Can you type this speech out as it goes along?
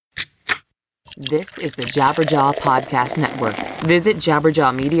This is the Jabberjaw Podcast Network. Visit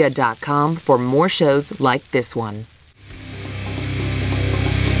jabberjawmedia.com for more shows like this one.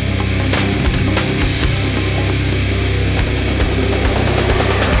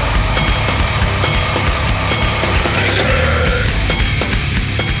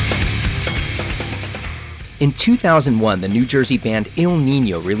 In 2001, the New Jersey band Ill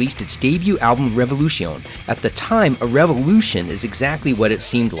Nino released its debut album Revolution. At the time, a revolution is exactly what it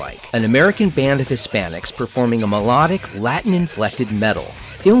seemed like. An American band of Hispanics performing a melodic, Latin-inflected metal.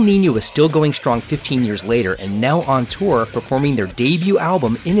 Ill Nino is still going strong 15 years later and now on tour performing their debut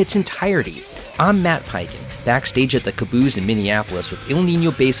album in its entirety. I'm Matt Piken, backstage at the Caboose in Minneapolis with Ill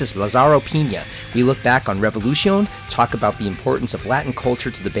Nino bassist Lazaro Pina. We look back on Revolution, talk about the importance of Latin culture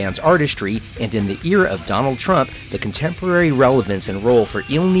to the band's artistry, and in the era of Donald Trump, the contemporary relevance and role for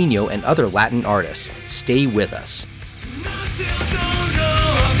Ill Nino and other Latin artists. Stay with us.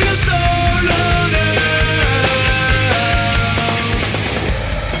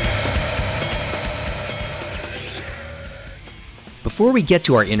 Before we get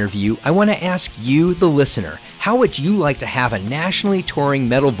to our interview, I want to ask you, the listener, how would you like to have a nationally touring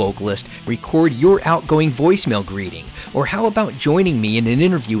metal vocalist record your outgoing voicemail greeting? Or how about joining me in an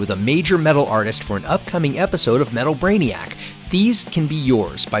interview with a major metal artist for an upcoming episode of Metal Brainiac? These can be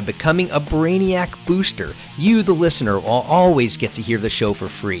yours by becoming a Brainiac Booster. You, the listener, will always get to hear the show for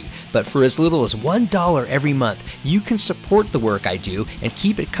free. But for as little as $1 every month, you can support the work I do and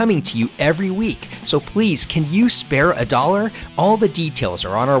keep it coming to you every week. So please, can you spare $1? All the details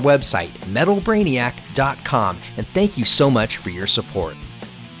are on our website, metalbrainiac.com. And thank you so much for your support.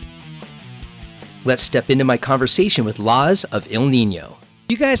 Let's step into my conversation with Laz of Ill Nino.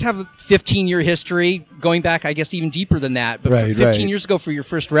 You guys have a 15-year history, going back, I guess, even deeper than that. But 15 years ago for your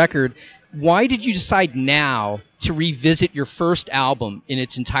first record, why did you decide now to revisit your first album in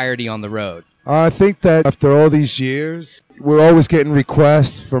its entirety on the road? I think that after all these years, we're always getting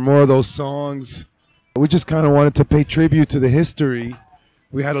requests for more of those songs. We just kind of wanted to pay tribute to the history.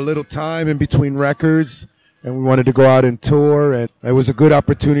 We had a little time in between records, and we wanted to go out and tour, and it was a good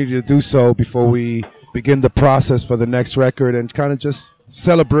opportunity to do so before we begin the process for the next record and kind of just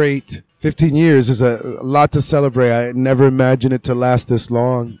celebrate. 15 years is a lot to celebrate. I never imagined it to last this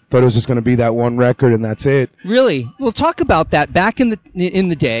long. Thought it was just going to be that one record and that's it. Really? Well, talk about that. Back in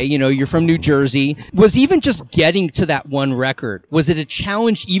the day, you know, you're from New Jersey. Was even just getting to that one record, was it a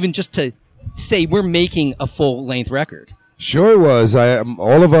challenge even just to say we're making a full-length record? Sure it was.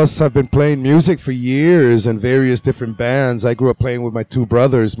 All of us have been playing music for years in various different bands. I grew up playing with my two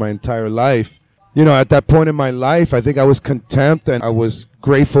brothers my entire life. You know, at that point in my life, I think I was content and I was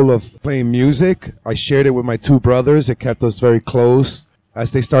grateful of playing music. I shared it with my two brothers. It kept us very close.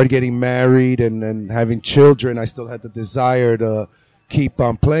 As they started getting married and having children, I still had the desire to keep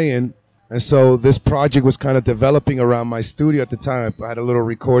on playing. And so this project was kind of developing around my studio at the time. I had a little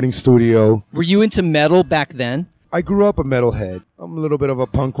recording studio. Were you into metal back then? I grew up a metalhead. I'm a little bit of a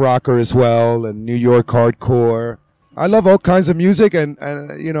punk rocker as well, and New York hardcore. I love all kinds of music, and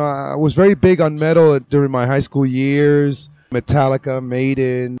you know, I was very big on metal during my high school years. Metallica,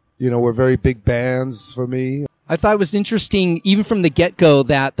 Maiden, you know, were very big bands for me. I thought it was interesting, even from the get-go,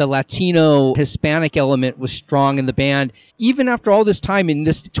 that the Latino Hispanic element was strong in the band. Even after all this time in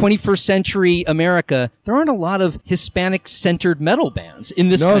this 21st century America, there aren't a lot of Hispanic-centered metal bands in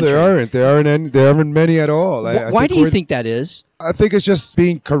this country. No, there aren't many at all. Why do you think that is? I think it's just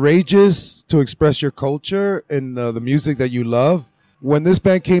being courageous to express your culture and the music that you love. When this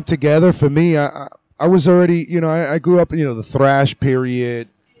band came together, for me, I was already, you know, I grew up in, you know, the thrash period.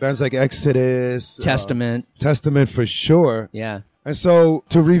 Bands like Exodus. Testament for sure. Yeah. And so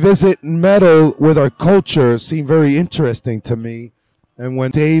to revisit metal with our culture seemed very interesting to me. And when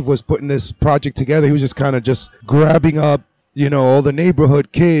Dave was putting this project together, he was just kind of just grabbing up, you know, all the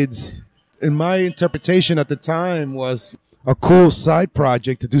neighborhood kids. And my interpretation at the time was a cool side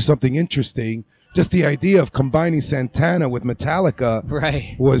project to do something interesting. Just the idea of combining Santana with Metallica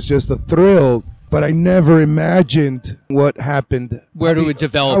was just a thrill. But I never imagined what happened. Where it would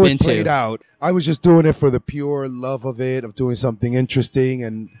develop how it into. Played out. I was just doing it for the pure love of it, of doing something interesting,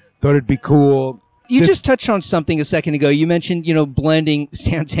 and thought it'd be cool. You just touched on something a second ago. You mentioned, you know, blending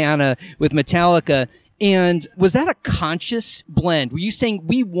Santana with Metallica. And was that a conscious blend? Were you saying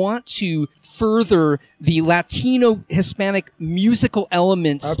we want to further the Latino Hispanic musical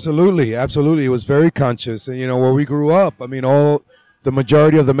elements? Absolutely. It was very conscious. And, you know, where we grew up, I mean, the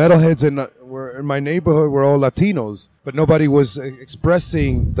majority of the metalheads in my neighborhood were all Latinos, but nobody was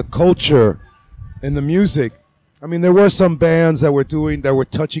expressing the culture and the music. I mean, there were some bands that were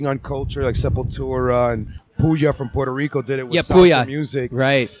touching on culture, like Sepultura and Puya from Puerto Rico did it with salsa Puya. music.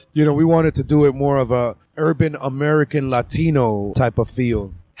 Right. You know, we wanted to do it more of a urban American Latino type of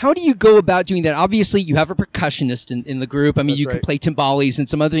feel. How do you go about doing that? Obviously, you have a percussionist in the group. I mean, That's you can right. play timbales and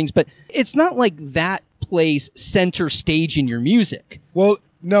some other things, but it's not like that plays center stage in your music. Well,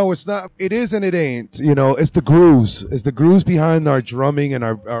 no, it's not. It is and it ain't. You know, it's the grooves. It's the grooves behind our drumming and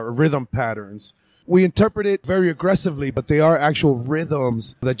our rhythm patterns. We interpret it very aggressively, but they are actual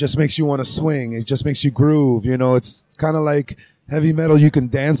rhythms that just makes you want to swing. It just makes you groove. You know, it's kind of like heavy metal you can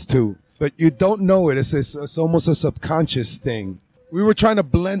dance to, but you don't know it. It's almost a subconscious thing. We were trying to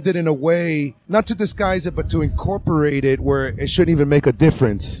blend it in a way, not to disguise it, but to incorporate it where it shouldn't even make a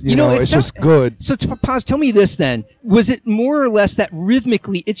difference. You know, it's just good. So, Paz, tell me this then. Was it more or less that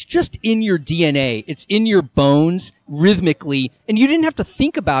rhythmically, it's just in your DNA, it's in your bones rhythmically, and you didn't have to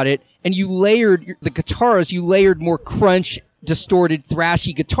think about it, and you layered the guitars, you layered more crunch, distorted,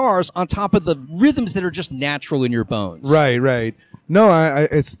 thrashy guitars on top of the rhythms that are just natural in your bones. Right. No,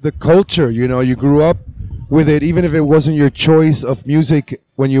 it's the culture. You know, you grew up with it, even if it wasn't your choice of music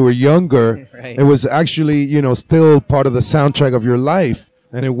when you were younger. Right. It was actually, you know, still part of the soundtrack of your life.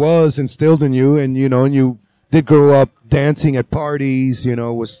 And it was instilled in you. And, you know, and you did grow up dancing at parties, you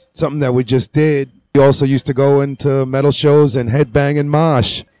know, it was something that we just did. We also used to go into metal shows and headbang and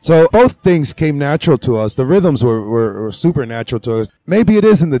mosh. So both things came natural to us. The rhythms were super natural to us. Maybe it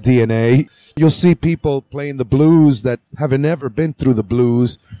is in the DNA. You'll see people playing the blues that haven't ever been through the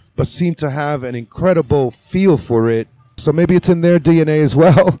blues, but seem to have an incredible feel for it. So maybe it's in their DNA as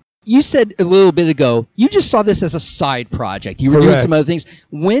well. You said a little bit ago, you just saw this as a side project. You were doing Correct. some other things.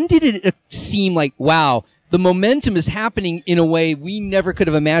 When did it seem like, wow, the momentum is happening in a way we never could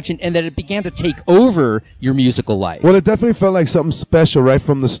have imagined, and that it began to take over your musical life? Well, it definitely felt like something special right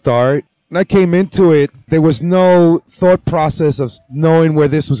from the start. When I came into it, there was no thought process of knowing where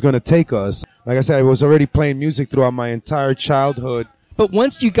this was going to take us. Like I said, I was already playing music throughout my entire childhood. But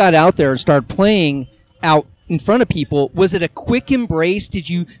once you got out there and started playing out in front of people, was it a quick embrace? Did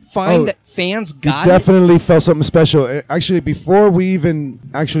you find that fans got it? Definitely felt something special. Actually, before we even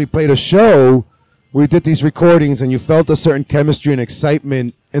actually played a show, we did these recordings, and you felt a certain chemistry and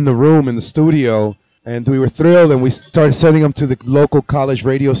excitement in the room, in the studio. And we were thrilled, and we started sending them to the local college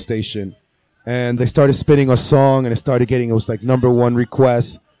radio station. And they started spinning a song, and it was like #1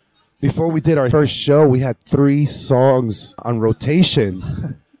 request. Before we did our first show, we had 3 songs on rotation.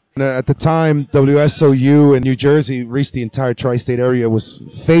 And at the time, WSOU in New Jersey reached the entire tri-state area, was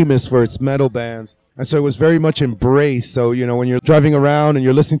famous for its metal bands. And so it was very much embraced. So, you know, when you're driving around and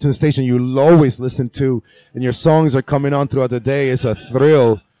you're listening to the station, you'll always listen to, and your songs are coming on throughout the day. It's a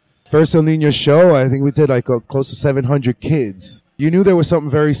thrill. First Ill Nino show, I think we did like close to 700 kids. You knew there was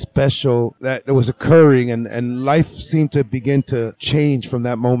something very special that was occurring, and life seemed to begin to change from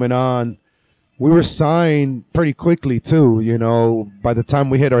that moment on. We were signed pretty quickly, too. You know, by the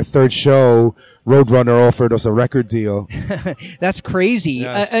time we hit our 3rd show, Roadrunner offered us a record deal. That's crazy.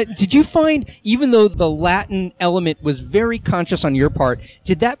 Yes. Did you find, even though the Latin element was very conscious on your part,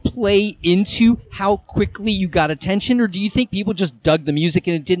 did that play into how quickly you got attention? Or do you think people just dug the music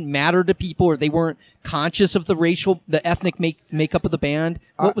and it didn't matter to people, or they weren't conscious of the ethnic makeup of the band?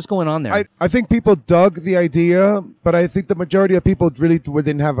 What was going on there? I think people dug the idea, but I think the majority of people really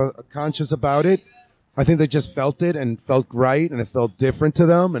didn't have a conscious about it. I think they just felt it and felt right, and it felt different to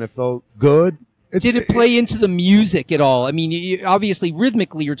them, and it felt good. Did it play into the music at all? I mean, obviously,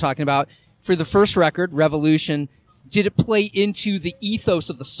 rhythmically, you're talking about, for the first record, Revolution, did it play into the ethos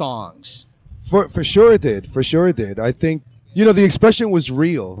of the songs? For sure it did. For sure it did. I think, you know, the expression was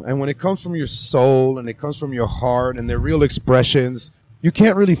real. And when it comes from your soul and it comes from your heart and they're real expressions, you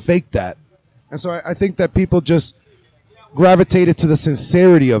can't really fake that. And so I think that people just gravitated to the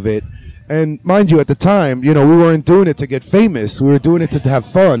sincerity of it. And mind you, at the time, you know, we weren't doing it to get famous. We were doing it to have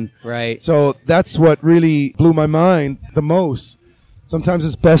fun. Right. So that's what really blew my mind the most. Sometimes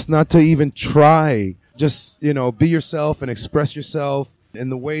it's best not to even try. Just, you know, be yourself and express yourself in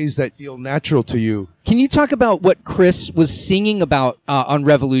the ways that feel natural to you. Can you talk about what Chris was singing about on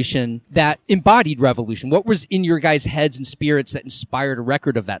Revolution that embodied Revolution? What was in your guys' heads and spirits that inspired a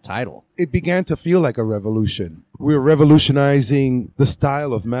record of that title? It began to feel like a revolution. We were revolutionizing the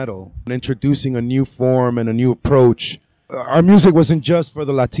style of metal and introducing a new form and a new approach. Our music wasn't just for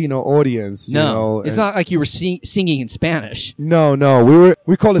the Latino audience. No, you know, it's not like you were singing in Spanish. No.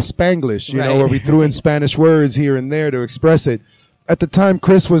 We call it Spanglish, you Right. know, where we threw in Spanish words here and there to express it. At the time,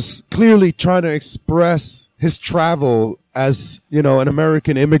 Chris was clearly trying to express his travel as, you know, an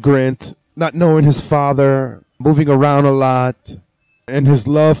American immigrant, not knowing his father, moving around a lot, and his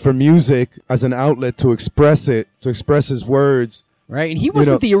love for music as an outlet to express it, to express his words. Right, and he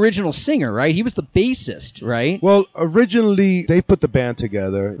wasn't the original singer, right? He was the bassist, right? Well, originally they put the band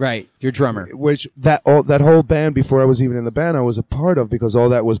together. Right, your drummer. Which that whole band, before I was even in the band, I was a part of, because all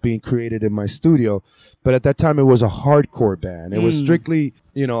that was being created in my studio. But at that time, it was a hardcore band. It was strictly,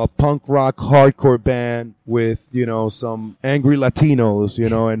 a punk rock hardcore band with, some angry Latinos,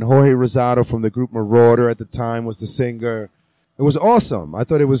 and Jorge Rosado from the group Marauder at the time was the singer. It was awesome. I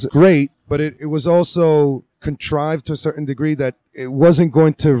thought it was great, but it was also contrived to a certain degree that it wasn't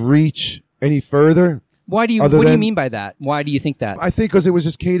going to reach any further. What do you mean by that? Why do you think that? I think because it was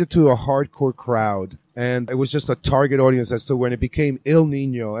just catered to a hardcore crowd, and it was just a target audience as to when it became Ill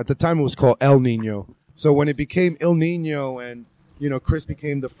Nino. At the time, it was called El Nino. So when it became Ill Nino and, Chris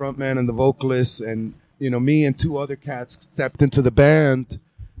became the frontman and the vocalist, and, me and two other cats stepped into the band,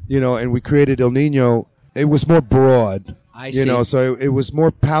 and we created Il Nino, it was more broad. I see. So it was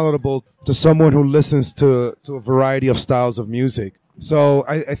more palatable to someone who listens to a variety of styles of music. So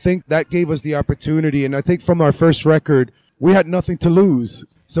I think that gave us the opportunity. And I think from our first record, we had nothing to lose.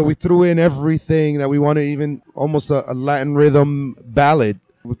 So we threw in everything that we wanted, even almost a Latin rhythm ballad.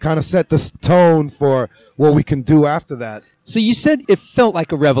 We kind of set the tone for what we can do after that. So you said it felt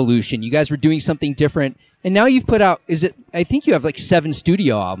like a revolution. You guys were doing something different. And now you've put out, I think you have like 7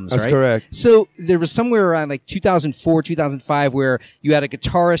 studio albums, That's right? correct. So there was somewhere around like 2004, 2005 where you had a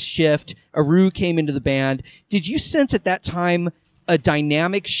guitarist shift, Aru came into the band. Did you sense at that time a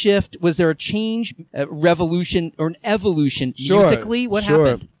dynamic shift? Was there a change, a revolution, or an evolution musically? What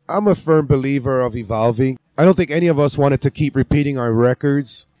happened? I'm a firm believer of evolving. I don't think any of us wanted to keep repeating our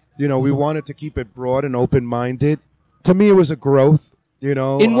records. We wanted to keep it broad and open-minded. To me, it was a growth.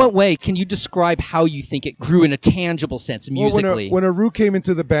 In what way? Can you describe how you think it grew in a tangible sense musically? When Aru came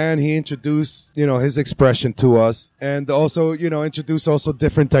into the band, he introduced, his expression to us, and also, introduced also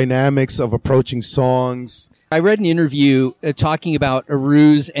different dynamics of approaching songs. I read an interview talking about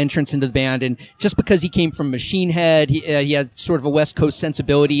Aru's entrance into the band, and just because he came from Machine Head, he had sort of a West Coast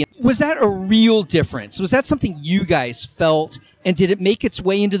sensibility. Was that a real difference? Was that something you guys felt, and did it make its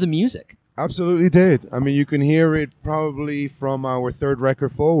way into the music? Absolutely did. I mean, you can hear it probably from our third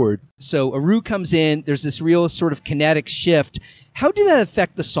record forward. So Aru comes in, there's this real sort of kinetic shift. How did that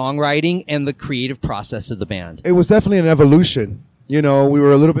affect the songwriting and the creative process of the band? It was definitely an evolution. We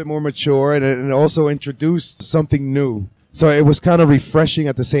were a little bit more mature, and it also introduced something new. So it was kind of refreshing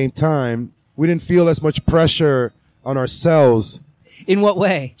at the same time. We didn't feel as much pressure on ourselves. In what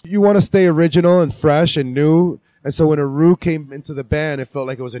way? You want to stay original and fresh and new. And so when Aru came into the band, it felt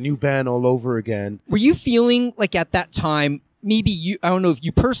like it was a new band all over again. Were you feeling like at that time, maybe I don't know if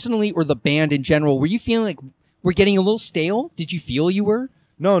you personally or the band in general, were you feeling like we're getting a little stale? Did you feel you were?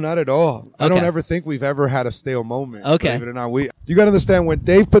 No, not at all. Okay. I don't ever think we've ever had a stale moment. Okay. Believe it or not. You got to understand, when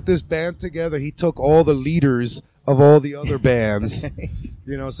Dave put this band together, he took all the leaders of all the other bands.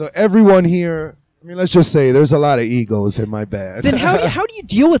 So everyone here, I mean, let's just say there's a lot of egos in my band. Then how do you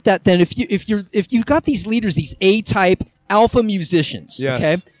deal with that then? If you've got these leaders, these A-type alpha musicians, yes.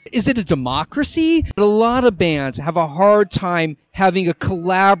 Okay? Is it a democracy? A lot of bands have a hard time having a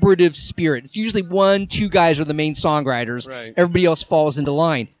collaborative spirit. It's usually 1-2 guys are the main songwriters. Right. Everybody else falls into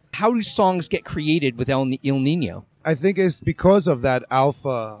line. How do songs get created with Il Nino? I think it's because of that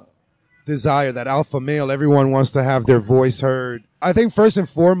alpha desire, that alpha male. Everyone wants to have their voice heard. I think first and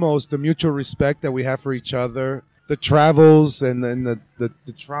foremost, the mutual respect that we have for each other, the travels and the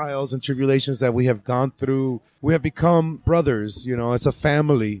trials and tribulations that we have gone through. We have become brothers, it's a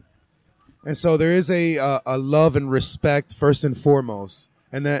family. And so there is a love and respect first and foremost.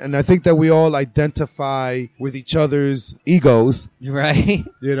 And I think that we all identify with each other's egos. Right.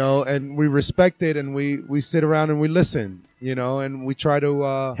 And we respect it, and we sit around and we listen, and we try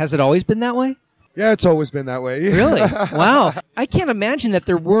to... Has it always been that way? Yeah, it's always been that way. Really? Wow. I can't imagine that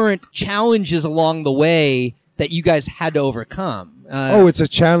there weren't challenges along the way that you guys had to overcome. It's a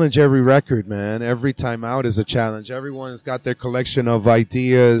challenge every record, man. Every time out is a challenge. Everyone's got their collection of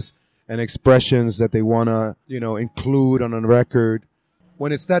ideas and expressions that they want to, include on a record.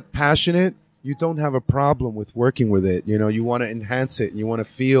 When it's that passionate, you don't have a problem with working with it. You want to enhance it, and you want to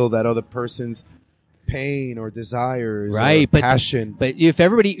feel that other person's pain or desires, right, or passion. But if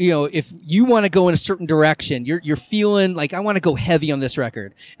everybody, if you want to go in a certain direction, you're feeling like, I want to go heavy on this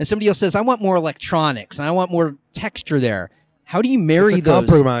record, and somebody else says, I want more electronics and I want more texture there. How do you marry those?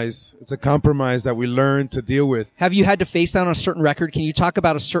 Compromise. It's a compromise that we learn to deal with. Have you had to face down on a certain record? Can you talk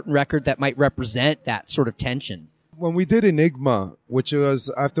about a certain record that might represent that sort of tension? When we did Enigma, which was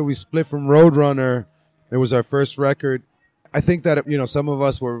after we split from Roadrunner, it was our first record. I think that, some of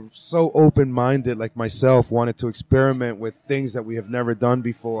us were so open-minded, like myself, wanted to experiment with things that we have never done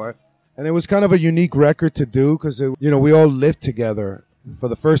before. And it was kind of a unique record to do because, we all lived together for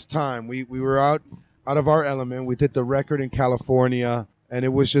the first time. We were out of our element. We did the record in California, and it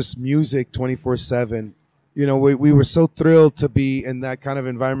was just music 24/7. We were so thrilled to be in that kind of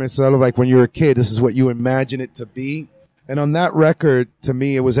environment. Sort of like when you were a kid, this is what you imagine it to be. And on that record, to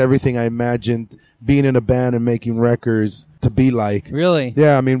me, it was everything I imagined being in a band and making records to be like. Really?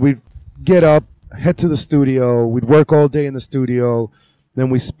 Yeah, I mean, we'd get up, head to the studio. We'd work all day in the studio. Then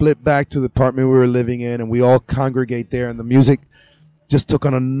we split back to the apartment we were living in, and we all congregate there. And the music just took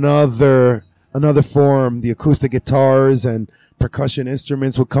on another form. The acoustic guitars and percussion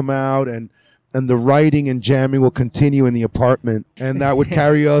instruments would come out, and the writing and jamming will continue in the apartment. And that would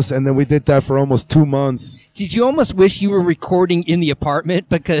carry us. And then we did that for almost 2 months. Did you almost wish you were recording in the apartment?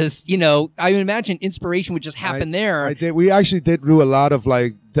 Because, I imagine inspiration would just happen there. I did. We actually did do a lot of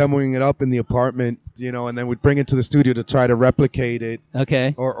like demoing it up in the apartment, and then we'd bring it to the studio to try to replicate it.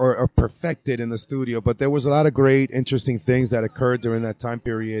 Okay. Or perfect it in the studio. But there was a lot of great, interesting things that occurred during that time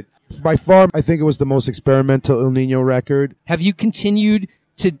period. By far, I think it was the most experimental Ill Nino record. Have you continued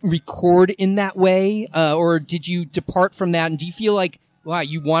to record in that way, or did you depart from that? And do you feel like, wow,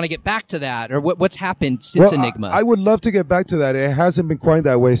 you want to get back to that, or what's happened since Enigma? I would love to get back to that. It hasn't been quite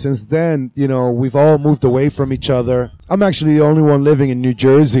that way since then. We've all moved away from each other. I'm actually the only one living in New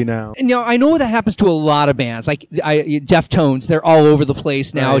Jersey now. And, I know that happens to a lot of bands, like Deftones. They're all over the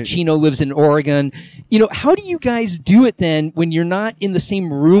place now. Right. Chino lives in Oregon. How do you guys do it then when you're not in the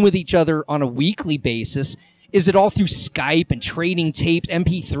same room with each other on a weekly basis? Is it all through Skype and trading tapes,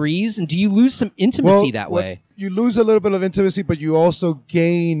 MP3s? And do you lose some intimacy that way? You lose a little bit of intimacy, but you also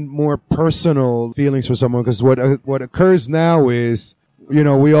gain more personal feelings for someone. Because what occurs now is,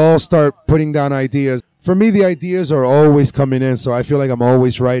 we all start putting down ideas. For me, the ideas are always coming in, so I feel like I'm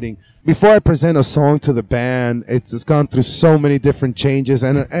always writing. Before I present a song to the band, it's gone through so many different changes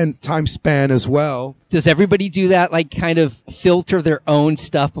and time span as well. Does everybody do that, like kind of filter their own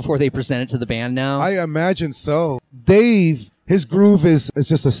stuff before they present it to the band now? I imagine so. Dave, his groove is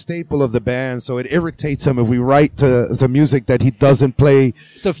just a staple of the band, so it irritates him if we write to music that he doesn't play.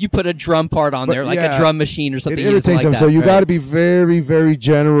 So if you put a drum part on there, like a drum machine or something, it irritates him. That, so you right? got to be very, very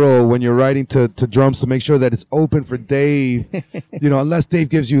general when you're writing to drums to make sure that it's open for Dave. Unless Dave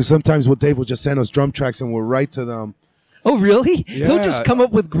gives you, sometimes Dave will just send us drum tracks and we'll write to them. Oh, really? Yeah. He'll just come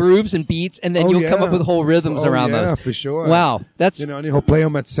up with grooves and beats, and then you'll come up with whole rhythms around those. Yeah, for sure. Wow. That's and he'll play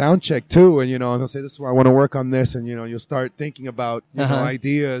them at sound check too, and and he'll say, "This is where I want to work on this," and you'll start thinking about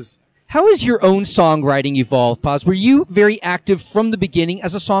ideas. How has your own songwriting evolved, Paz? Were you very active from the beginning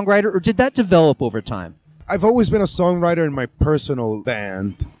as a songwriter, or did that develop over time? I've always been a songwriter in my personal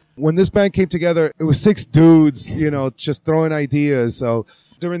band. When this band came together, it was 6 dudes, just throwing ideas. So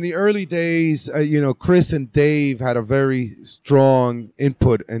during the early days, Chris and Dave had a very strong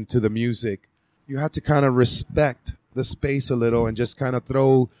input into the music. You had to kind of respect the space a little and just kind of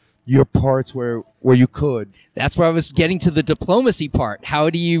throw your parts where you could. That's where I was getting to the diplomacy part. How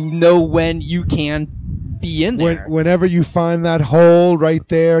do you know when you can be in there? Whenever you find that hole right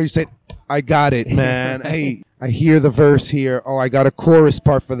there, you say, I got it, man. Hey, I hear the verse here. Oh, I got a chorus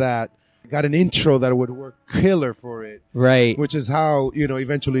part for that. Got an intro that would work killer for it. Right. Which is how,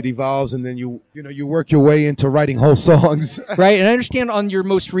 eventually it evolves, and then you work your way into writing whole songs. Right. And I understand on your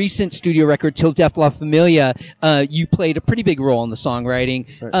most recent studio record, Till Death La Familia, you played a pretty big role in the songwriting.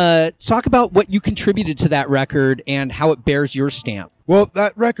 Right. Talk about what you contributed to that record and how it bears your stamp. Well,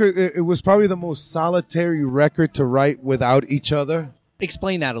 that record, it was probably the most solitary record to write without each other.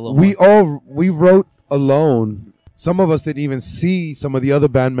 Explain that a little more. We wrote alone. Some of us didn't even see some of the other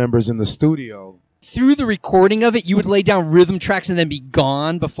band members in the studio. Through the recording of it, you would lay down rhythm tracks and then be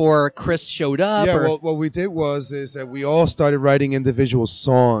gone before Chris showed up? Yeah, well, what we did is that we all started writing individual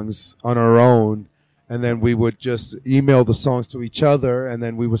songs on our own, and then we would just email the songs to each other, and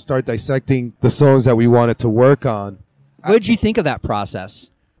then we would start dissecting the songs that we wanted to work on. What did you think of that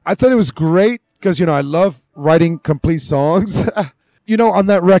process? I thought it was great because, I love writing complete songs. On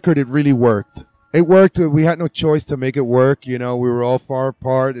that record, it really worked. It worked. We had no choice to make it work. We were all far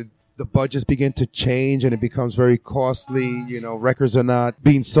apart. The budgets begin to change and it becomes very costly. Records are not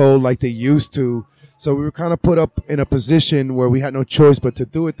being sold like they used to. So we were kind of put up in a position where we had no choice but to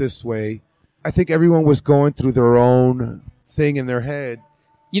do it this way. I think everyone was going through their own thing in their head.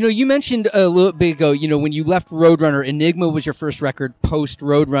 You mentioned a little bit ago, when you left Roadrunner, Enigma was your first record post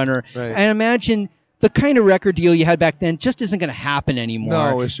Roadrunner. Right. I imagine the kind of record deal you had back then just isn't going to happen anymore.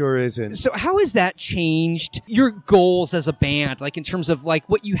 No, it sure isn't. So how has that changed your goals as a band, like in terms of like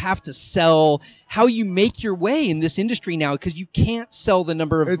what you have to sell, how you make your way in this industry now, because you can't sell the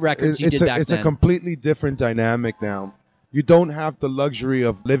number of records you did back then? It's a completely different dynamic now. You don't have the luxury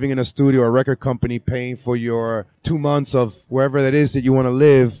of living in a studio or a record company paying for your 2 months of wherever that is that you want to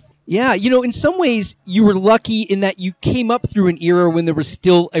live. Yeah, in some ways, you were lucky in that you came up through an era when there was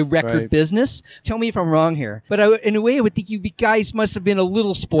still a record business. Tell me if I'm wrong here. But in a way, I would think you guys must have been a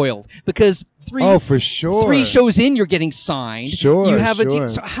little spoiled because for sure. 3 shows in, you're getting signed. Sure, you have sure.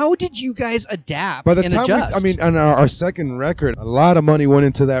 So how did you guys adapt By the and time adjust? on our second record, a lot of money went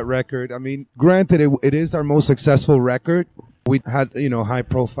into that record. I mean, granted, it is our most successful record. We had,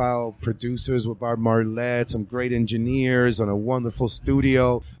 high-profile producers with Bob Marlette, some great engineers on a wonderful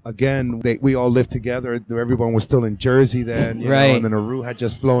studio. Again, we all lived together. Everyone was still in Jersey then, Right. And then Aru had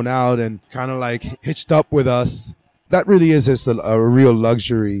just flown out and kind of like hitched up with us. That really is just a real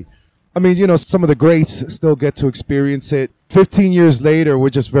luxury. I mean, some of the greats still get to experience it. 15 years later, we're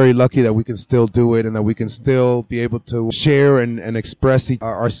just very lucky that we can still do it and that we can still be able to share and express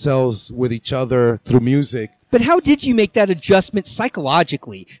ourselves with each other through music. But how did you make that adjustment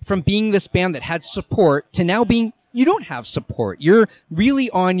psychologically from being this band that had support to now being you don't have support? You're really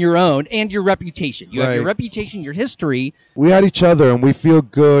on your own and your reputation. You have your reputation, your history. We had each other and we feel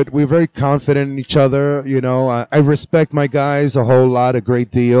good. We're very confident in each other. I respect my guys a whole lot, a great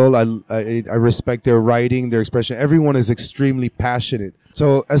deal. I respect their writing, their expression. Everyone is extremely passionate.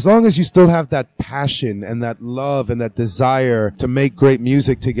 So as long as you still have that passion and that love and that desire to make great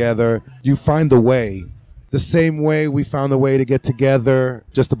music together, you find a way. The same way we found a way to get together,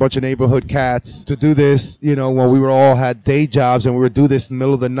 just a bunch of neighborhood cats, to do this, when we were all had day jobs and we would do this in the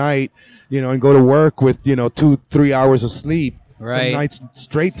middle of the night, and go to work with, 2-3 hours of sleep. Right. Some nights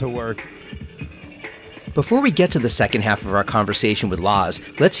straight to work. Before we get to the second half of our conversation with Laz,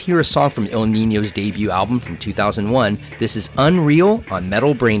 let's hear a song from Ill Nino's debut album from 2001. This is Unreal on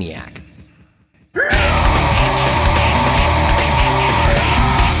Metal Brainiac.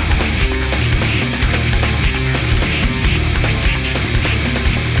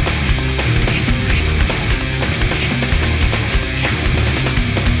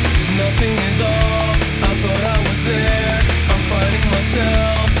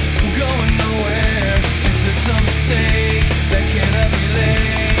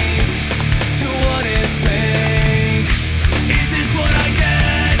 Is this what I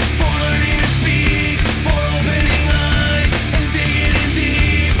get for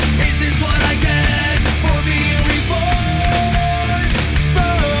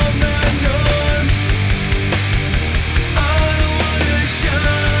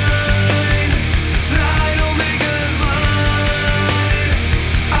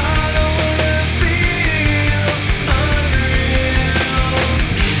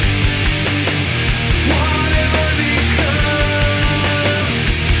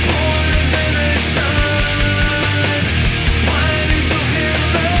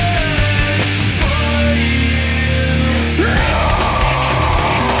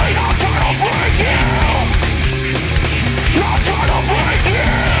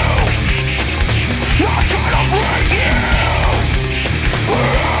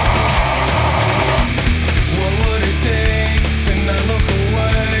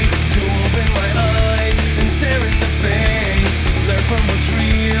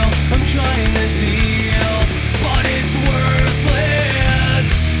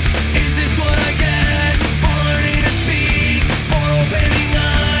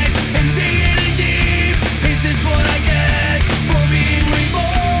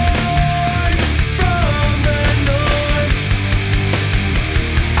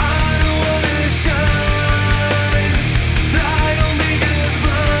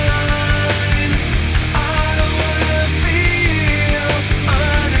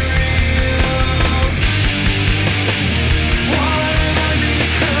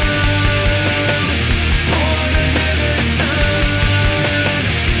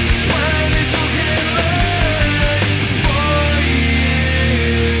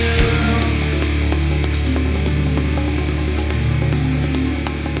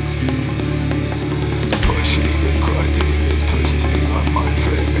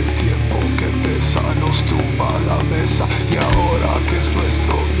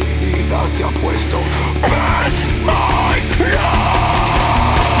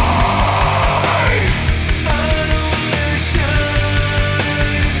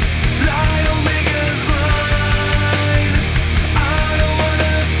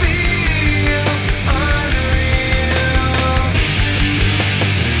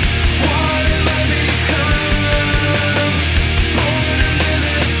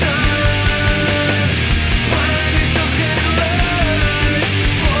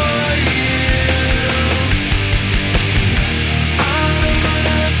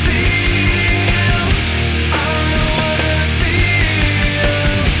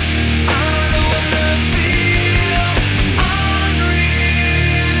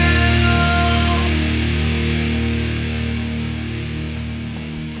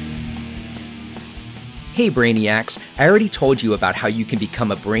Hey Brainiacs, I already told you about how you can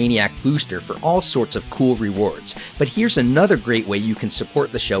become a Brainiac booster for all sorts of cool rewards, but here's another great way you can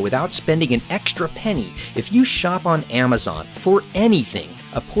support the show without spending an extra penny. If you shop on Amazon for anything,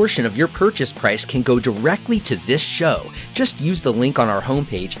 a portion of your purchase price can go directly to this show. Just use the link on our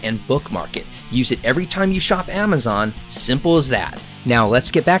homepage and bookmark it. Use it every time you shop Amazon. Simple as that. Now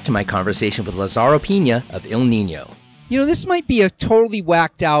let's get back to my conversation with Lazaro Pina of Ill Nino. You know, this might be a totally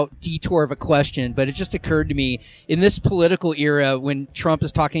whacked out detour of a question, but it just occurred to me in this political era when Trump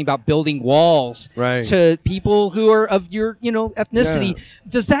is talking about building walls to people who are of your, ethnicity.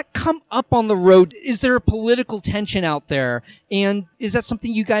 Does that come up on the road? Is there a political tension out there? And is that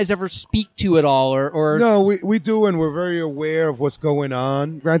something you guys ever speak to at all? Or No, we do, and we're very aware of what's going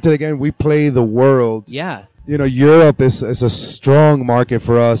on. Granted, again, we play the world. Yeah. Europe is a strong market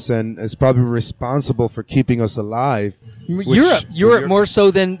for us, and it's probably responsible for keeping us alive. Europe more so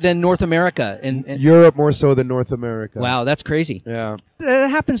than North America. And Europe more so than North America. Wow, that's crazy. Yeah. That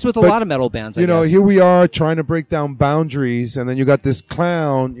happens with a lot of metal bands, I guess. Here we are trying to break down boundaries, and then you got this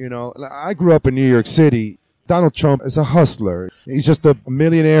clown, I grew up in New York City. Donald Trump is a hustler. He's just a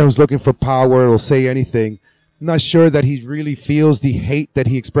millionaire who's looking for power, will say anything. I'm not sure that he really feels the hate that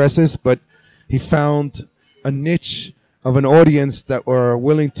he expresses, but he found a niche of an audience that were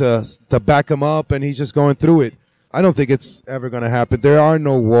willing to back him up, and he's just going through it. I don't think it's ever going to happen. There are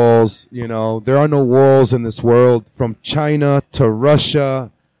no walls, There are no walls in this world, from China to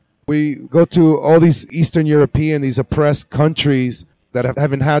Russia. We go to all these Eastern European, these oppressed countries that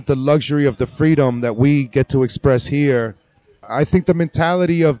haven't had the luxury of the freedom that we get to express here. I think the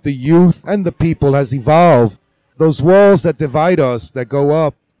mentality of the youth and the people has evolved. Those walls that divide us, that go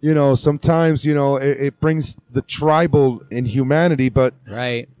up, sometimes, it brings the tribal in humanity, but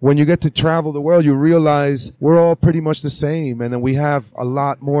when you get to travel the world, you realize we're all pretty much the same, and then we have a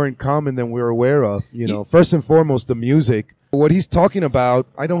lot more in common than we're aware of. First and foremost, the music. What he's talking about,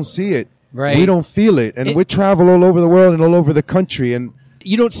 I don't see it. Right. We don't feel it, and we travel all over the world and all over the country, and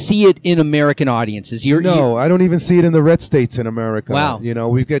you don't see it in American audiences. I don't even see it in the red states in America. Wow.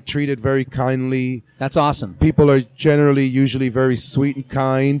 We get treated very kindly. That's awesome. People are usually very sweet and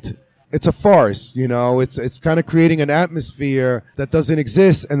kind. It's a farce, It's kind of creating an atmosphere that doesn't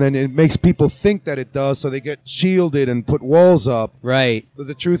exist, and then it makes people think that it does, so they get shielded and put walls up. Right. But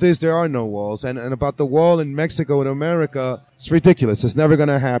the truth is there are no walls. And about the wall in Mexico and America, it's ridiculous. It's never going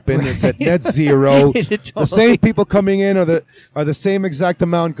to happen. Right. It's at net zero. The same people coming in are the same exact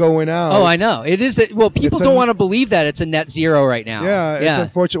amount going out. Oh, I know. It is. People don't want to believe that it's a net zero right now. Yeah, it's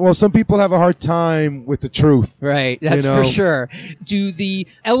unfortunate. Well, some people have a hard time with the truth. Right. That's for sure. Do the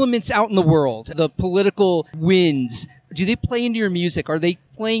elements out in the world, the political winds, do they play into your music? Are they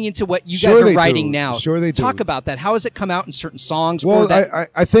playing into what you guys are writing now? Sure they do. Talk about that. How has it come out in certain songs? Well,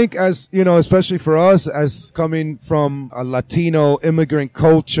 I think as, especially for us as coming from a Latino immigrant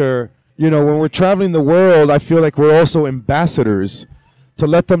culture, when we're traveling the world, I feel like we're also ambassadors to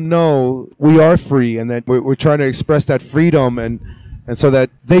let them know we are free, and that we're trying to express that freedom and so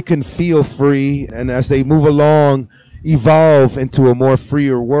that they can feel free, and as they move along, evolve into a more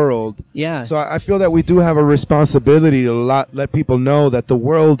freer world. Yeah. So I feel that we do have a responsibility to let people know that the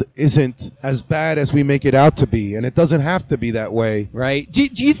world isn't as bad as we make it out to be, and it doesn't have to be that way. Right. Do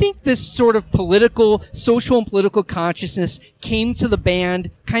you think this sort of social and political consciousness came to the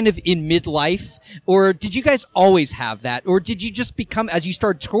band kind of in midlife, or did you guys always have that, or did you just become, as you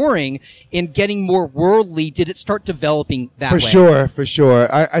start touring and getting more worldly, did it start developing that way? For sure.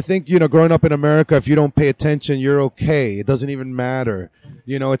 I think, growing up in America, if you don't pay attention, you're okay. It doesn't even matter.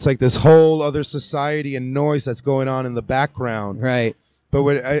 It's like this whole other society and noise that's going on in the background. Right.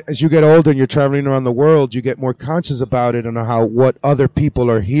 But as you get older and you're traveling around the world, you get more conscious about it and what other people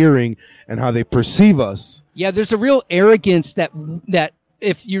are hearing and how they perceive us. Yeah, there's a real arrogance that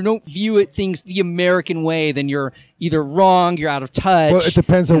if you don't view things the American way, then you're either wrong, you're out of touch. Well, it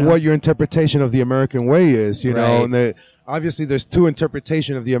depends on what your interpretation of the American way is, Right. And obviously there's two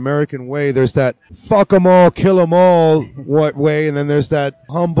interpretations of the American way. There's that fuck them all, kill them all way, and then there's that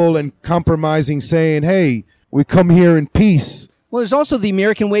humble and compromising saying, hey, we come here in peace. Well, there's also the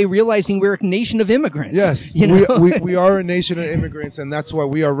American way, realizing we're a nation of immigrants. Yes, we are a nation of immigrants, and that's why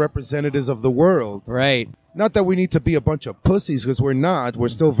we are representatives of the world. Right. Not that we need to be a bunch of pussies, because we're not. We're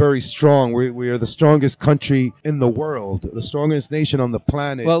still very strong. We are the strongest country in the world, the strongest nation on the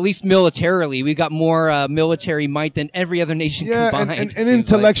planet. Well, at least militarily. We got more military might than every other nation combined. And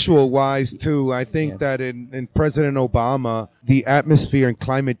intellectual-wise, too. I think that in President Obama, the atmosphere and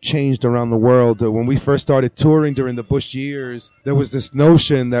climate changed around the world. When we first started touring during the Bush years, there was this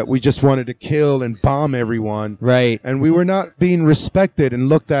notion that we just wanted to kill and bomb everyone. Right. And we were not being respected and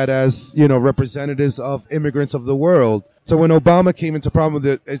looked at as, representatives of immigrants of the world. So when Obama came into problem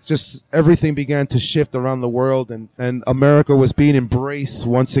with it just everything began to shift around the world, and America was being embraced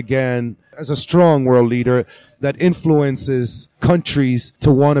once again as a strong world leader that influences countries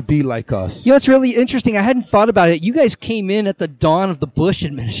to want to be like us. It's really interesting. I hadn't thought about it. You guys came in at the dawn of the Bush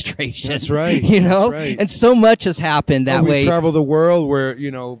administration. That's right. That's right. And so much has happened that way. We travel the world where,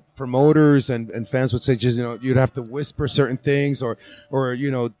 promoters and fans would say just, you'd have to whisper certain things or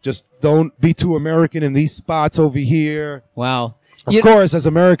just don't be too American in these spots over here. Wow. Of course, as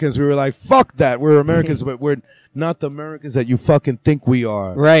Americans, we were like, fuck that. We're Americans, but we're not the Americans that you fucking think we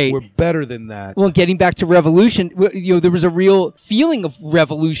are. Right. We're better than that. Well, getting back to Revolution, there was a real feeling of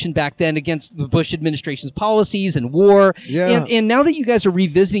revolution back then against the Bush administration's policies and war. Yeah. And now that you guys are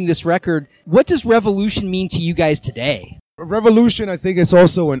revisiting this record, what does revolution mean to you guys today? Revolution, I think, is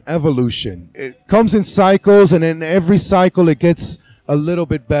also an evolution. It comes in cycles, and in every cycle it gets a little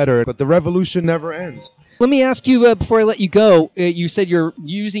bit better, but the revolution never ends. Let me ask you, before I let you go, you said you're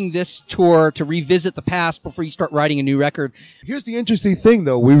using this tour to revisit the past before you start writing a new record. Here's the interesting thing,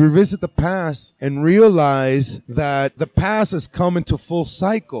 though. We revisit the past and realize that the past has come into full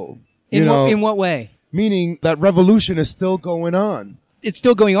cycle. In what way? Meaning that revolution is still going on. It's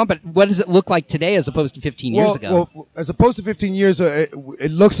still going on, but what does it look like today as opposed to 15 years ago? Well, as opposed to 15 years,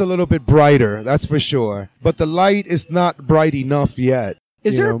 it looks a little bit brighter, that's for sure. But the light is not bright enough yet.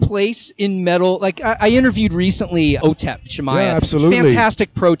 Is there a place in metal? Like I interviewed recently Otep Shemaya. Yeah, absolutely.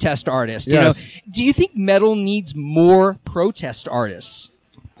 Fantastic protest artist. Yes. Do you think metal needs more protest artists?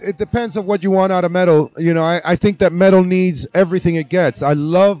 It depends on what you want out of metal. I think that metal needs everything it gets. I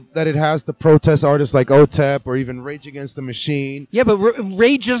love that it has the protest artists like Otep or even Rage Against the Machine. Yeah, but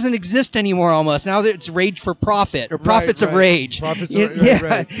Rage doesn't exist anymore almost. Now it's Rage for Profit or Prophets of Rage. Prophets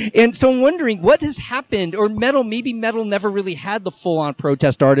Right. And so I'm wondering what has happened, or maybe metal never really had the full-on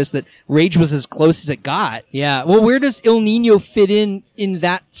protest artists that Rage was as close as it got. Yeah. Well, where does Ill Nino fit in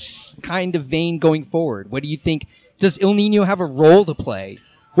that kind of vein going forward? What do you think? Does Ill Nino have a role to play?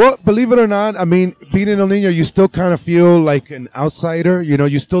 Well, believe it or not, being in Ill Nino, you still kind of feel like an outsider.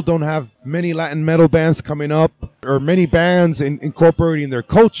 You still don't have many Latin metal bands coming up or many bands incorporating their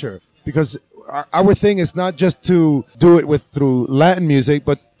culture, because our thing is not just to do it through Latin music,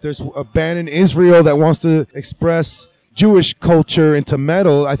 but there's a band in Israel that wants to express Jewish culture into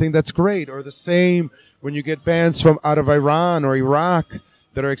metal. I think that's great. Or the same when you get bands from out of Iran or Iraq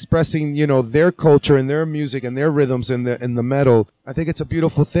that are expressing, their culture and their music and their rhythms in the metal. I think it's a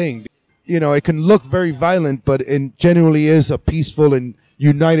beautiful thing. It can look very violent, but it genuinely is a peaceful and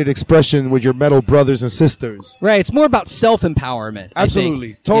united expression with your metal brothers and sisters. Right. It's more about self-empowerment.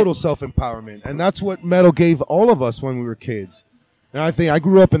 Absolutely. Total self-empowerment. And that's what metal gave all of us when we were kids. And I think I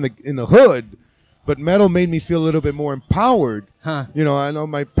grew up in the hood, but metal made me feel a little bit more empowered. Huh. I know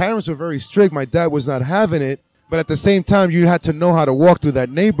my parents were very strict. My dad was not having it. But at the same time, you had to know how to walk through that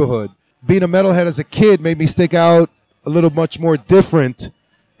neighborhood. Being a metalhead as a kid made me stick out a little much more different.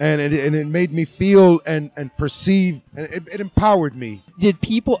 And it made me feel and perceive, and it empowered me. Did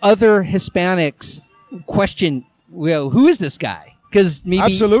other Hispanics question, well, who is this guy? Because maybe...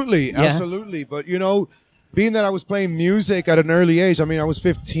 Absolutely. But, being that I was playing music at an early age, I was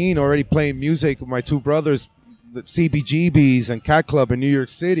 15 already playing music with my two brothers, the CBGBs and Cat Club in New York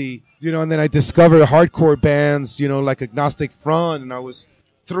City. And then I discovered hardcore bands, like Agnostic Front, and I was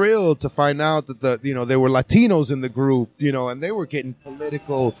thrilled to find out that there were Latinos in the group, and they were getting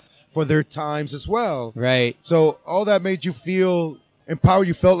political for their times as well. Right. So all that made you feel empowered.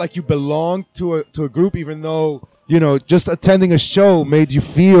 You felt like you belonged to a group, even though, just attending a show made you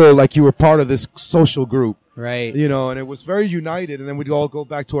feel like you were part of this social group. Right. And it was very united, and then we'd all go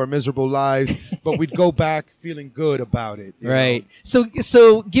back to our miserable lives, but we'd go back feeling good about it. Right.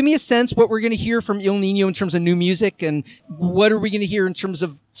 So give me a sense what we're going to hear from Ill Nino in terms of new music, and what are we going to hear in terms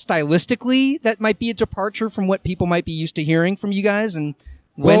of stylistically that might be a departure from what people might be used to hearing from you guys, and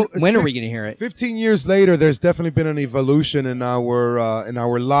when are we going to hear it? 15 years later, there's definitely been an evolution in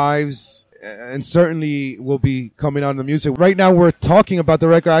our lives. And certainly will be coming out in the music. Right now we're talking about the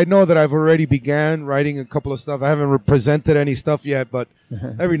record. I know that I've already began writing a couple of stuff. I haven't presented any stuff yet, but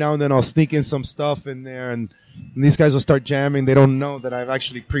every now and then I'll sneak in some stuff in there, and these guys will start jamming. They don't know that I've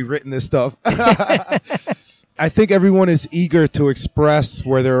actually pre-written this stuff. I think everyone is eager to express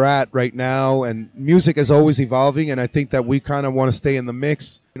where they're at right now, and music is always evolving, and I think that we kind of want to stay in the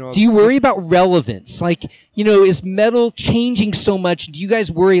mix. Do you worry about relevance? Like, is metal changing so much? Do you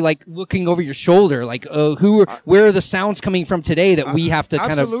guys worry, like, looking over your shoulder, like, where are the sounds coming from today that we have to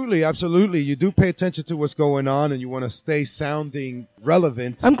kind of... Absolutely. You do pay attention to what's going on, and you want to stay sounding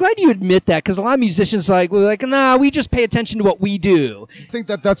relevant. I'm glad you admit that, because a lot of musicians nah, we just pay attention to what we do. I think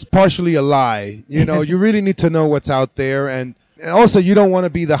that that's partially a lie. You really need to know what's out there, and also you don't want to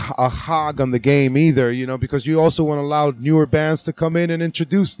be a hog on the game either, because you also want to allow newer bands to come in and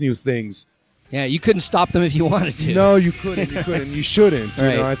introduce new things. Yeah, you couldn't stop them if you wanted to. No, you couldn't. You shouldn't.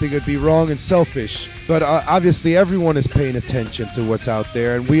 Right. I think it'd be wrong and selfish. But obviously everyone is paying attention to what's out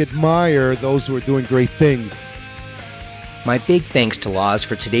there, and we admire those who are doing great things. My big thanks to Laz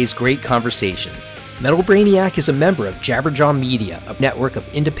for today's great conversation. Metal Brainiac is a member of Jabberjaw Media, a network of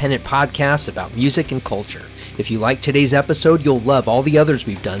independent podcasts about music and culture. If you like today's episode, you'll love all the others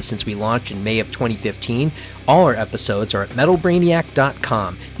we've done since we launched in May of 2015. All our episodes are at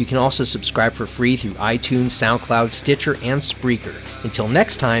metalbrainiac.com. You can also subscribe for free through iTunes, SoundCloud, Stitcher, and Spreaker. Until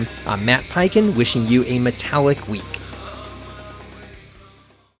next time, I'm Matt Peiken, wishing you a metallic week.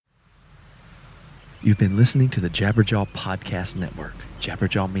 You've been listening to the Jabberjaw Podcast Network,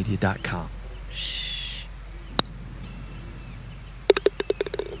 jabberjawmedia.com.